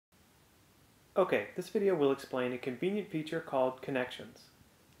Okay, this video will explain a convenient feature called connections.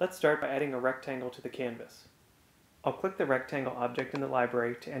 Let's start by adding a rectangle to the canvas. I'll click the rectangle object in the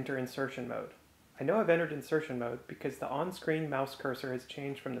library to enter insertion mode. I know I've entered insertion mode because the on-screen mouse cursor has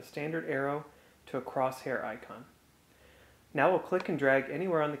changed from the standard arrow to a crosshair icon. Now I'll click and drag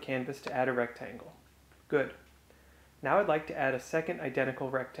anywhere on the canvas to add a rectangle. Good. Now I'd like to add a second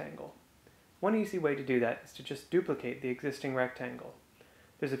identical rectangle. One easy way to do that is to just duplicate the existing rectangle.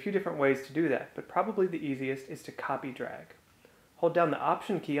 There's a few different ways to do that, but probably the easiest is to copy drag. Hold down the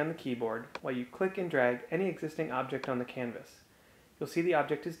Option key on the keyboard while you click and drag any existing object on the canvas. You'll see the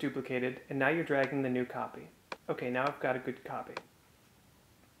object is duplicated, and now you're dragging the new copy. Okay, now I've got a good copy.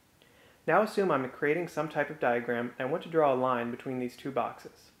 Now assume I'm creating some type of diagram and I want to draw a line between these two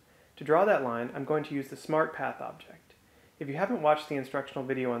boxes. To draw that line, I'm going to use the Smart Path object. If you haven't watched the instructional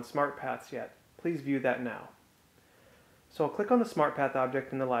video on Smart Paths yet, please view that now. So I'll click on the Smart Path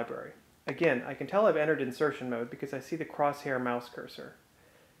object in the library. Again, I can tell I've entered insertion mode because I see the crosshair mouse cursor.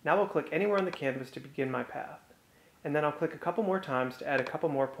 Now I'll click anywhere on the canvas to begin my path. And then I'll click a couple more times to add a couple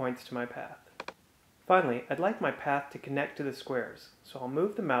more points to my path. Finally, I'd like my path to connect to the squares, so I'll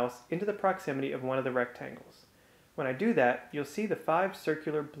move the mouse into the proximity of one of the rectangles. When I do that, you'll see the 5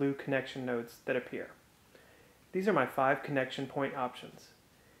 circular blue connection nodes that appear. These are my 5 connection point options.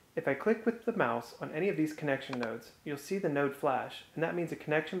 If I click with the mouse on any of these connection nodes, you'll see the node flash, and that means a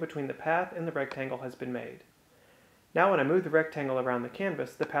connection between the path and the rectangle has been made. Now when I move the rectangle around the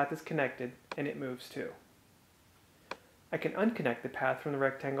canvas, the path is connected, and it moves too. I can unconnect the path from the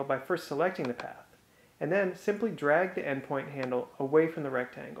rectangle by first selecting the path, and then simply drag the endpoint handle away from the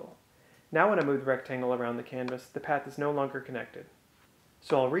rectangle. Now when I move the rectangle around the canvas, the path is no longer connected.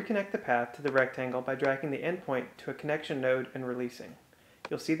 So I'll reconnect the path to the rectangle by dragging the endpoint to a connection node and releasing.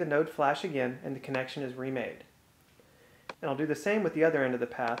 You'll see the node flash again and the connection is remade. And I'll do the same with the other end of the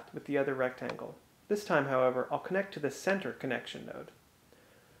path with the other rectangle. This time, however, I'll connect to the center connection node.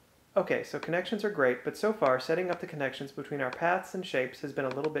 Okay, so connections are great, but so far setting up the connections between our paths and shapes has been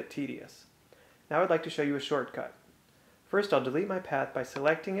a little bit tedious. Now I'd like to show you a shortcut. First, I'll delete my path by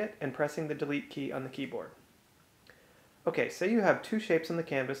selecting it and pressing the delete key on the keyboard. Okay, say you have 2 shapes on the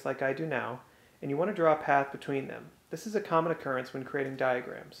canvas like I do now, and you want to draw a path between them. This is a common occurrence when creating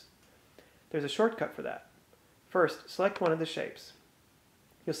diagrams. There's a shortcut for that. First, select one of the shapes.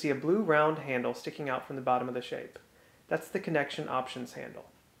 You'll see a blue round handle sticking out from the bottom of the shape. That's the Connection Options handle.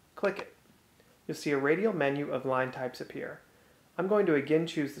 Click it. You'll see a radial menu of line types appear. I'm going to again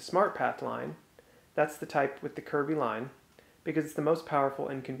choose the Smart Path line. That's the type with the curvy line, because it's the most powerful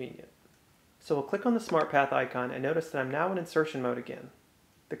and convenient. So we'll click on the Smart Path icon and notice that I'm now in insertion mode again.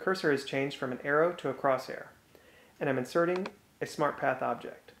 The cursor has changed from an arrow to a crosshair, and I'm inserting a Smart Path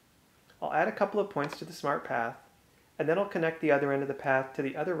object. I'll add a couple of points to the Smart Path, and then I'll connect the other end of the path to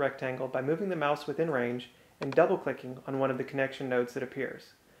the other rectangle by moving the mouse within range and double-clicking on one of the connection nodes that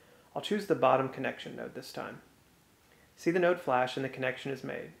appears. I'll choose the bottom connection node this time. See the node flash and the connection is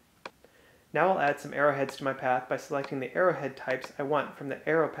made. Now I'll add some arrowheads to my path by selecting the arrowhead types I want from the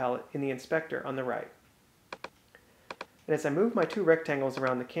arrow palette in the inspector on the right. And as I move my 2 rectangles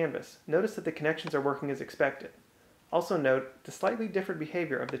around the canvas, notice that the connections are working as expected. Also note the slightly different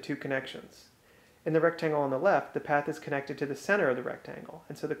behavior of the 2 connections. In the rectangle on the left, the path is connected to the center of the rectangle,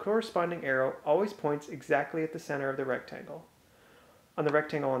 and so the corresponding arrow always points exactly at the center of the rectangle. On the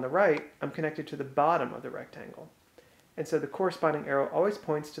rectangle on the right, I'm connected to the bottom of the rectangle, and so the corresponding arrow always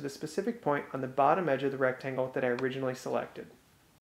points to the specific point on the bottom edge of the rectangle that I originally selected.